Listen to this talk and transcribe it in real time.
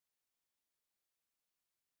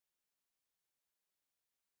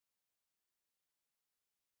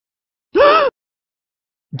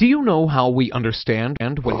Do you know how we understand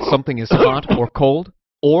when something is hot or cold,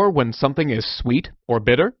 or when something is sweet or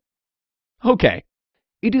bitter? Okay,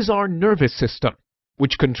 it is our nervous system,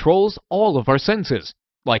 which controls all of our senses,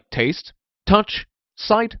 like taste, touch,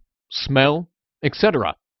 sight, smell,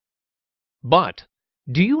 etc. But,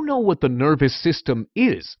 do you know what the nervous system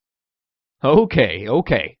is? Okay.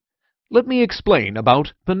 Let me explain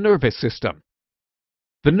about the nervous system.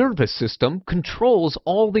 The nervous system controls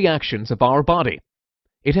all the actions of our body.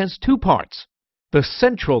 It has two parts, the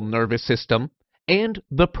central nervous system and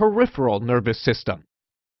the peripheral nervous system.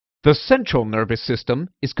 The central nervous system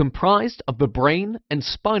is comprised of the brain and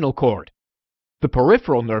spinal cord. The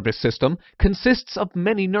peripheral nervous system consists of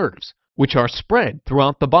many nerves, which are spread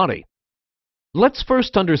throughout the body. Let's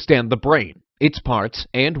first understand the brain, its parts,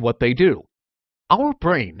 and what they do. Our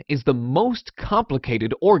brain is the most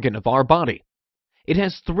complicated organ of our body. It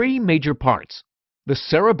has three major parts, the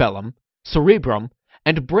cerebellum, cerebrum,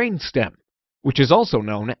 and brainstem, which is also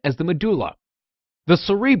known as the medulla. The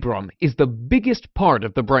cerebrum is the biggest part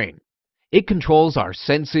of the brain. It controls our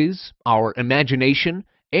senses, our imagination,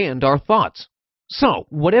 and our thoughts. So,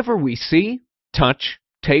 whatever we see, touch,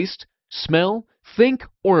 taste, smell, think,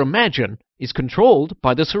 or imagine is controlled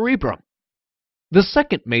by the cerebrum. The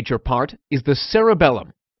second major part is the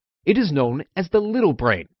cerebellum. It is known as the little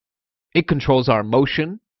brain. It controls our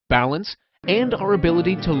motion, balance, and our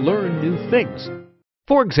ability to learn new things.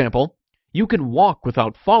 For example, you can walk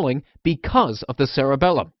without falling because of the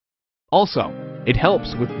cerebellum. Also, it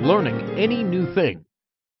helps with learning any new thing.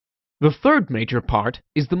 The third major part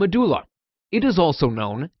is the medulla. It is also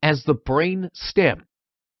known as the brain stem.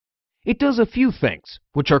 It does a few things,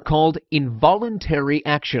 which are called involuntary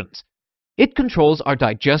actions. It controls our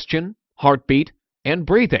digestion, heartbeat, and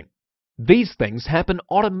breathing. These things happen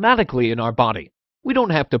automatically in our body. We don't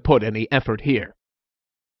have to put any effort here.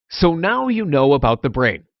 So now you know about the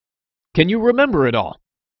brain. Can you remember it all?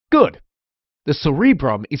 Good. The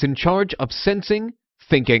cerebrum is in charge of sensing,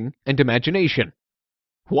 thinking, and imagination.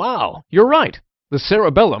 Wow, you're right. The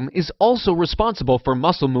cerebellum is also responsible for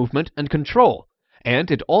muscle movement and control,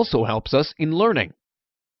 and it also helps us in learning.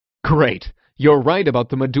 Great. You're right about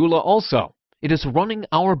the medulla also. It is running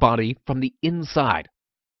our body from the inside.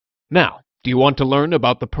 Now, do you want to learn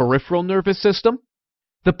about the peripheral nervous system?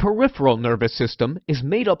 The peripheral nervous system is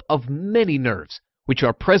made up of many nerves, which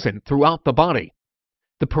are present throughout the body.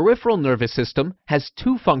 The peripheral nervous system has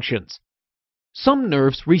two functions. Some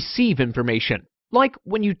nerves receive information, like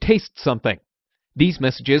when you taste something. These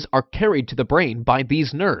messages are carried to the brain by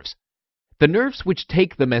these nerves. The nerves which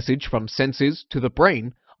take the message from senses to the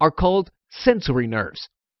brain are called sensory nerves.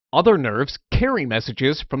 Other nerves carry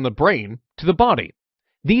messages from the brain to the body.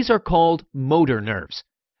 These are called motor nerves.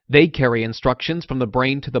 They carry instructions from the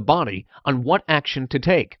brain to the body on what action to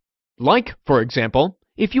take. Like, for example,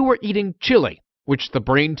 if you were eating chili, which the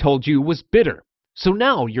brain told you was bitter. So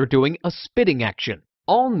now you're doing a spitting action.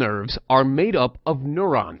 All nerves are made up of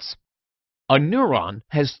neurons. A neuron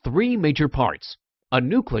has three major parts: a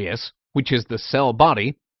nucleus, which is the cell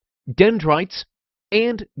body, dendrites,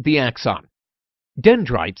 and the axon.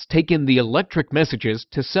 Dendrites take in the electric messages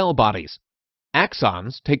to cell bodies.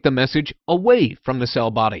 Axons take the message away from the cell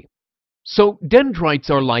body. So dendrites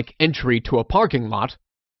are like entry to a parking lot,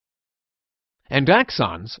 and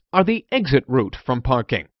axons are the exit route from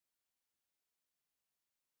parking.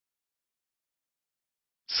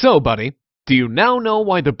 So, buddy, do you now know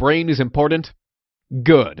why the brain is important?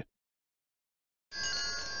 Good.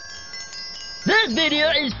 This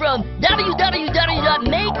video is from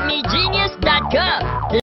www.makemegenius.com.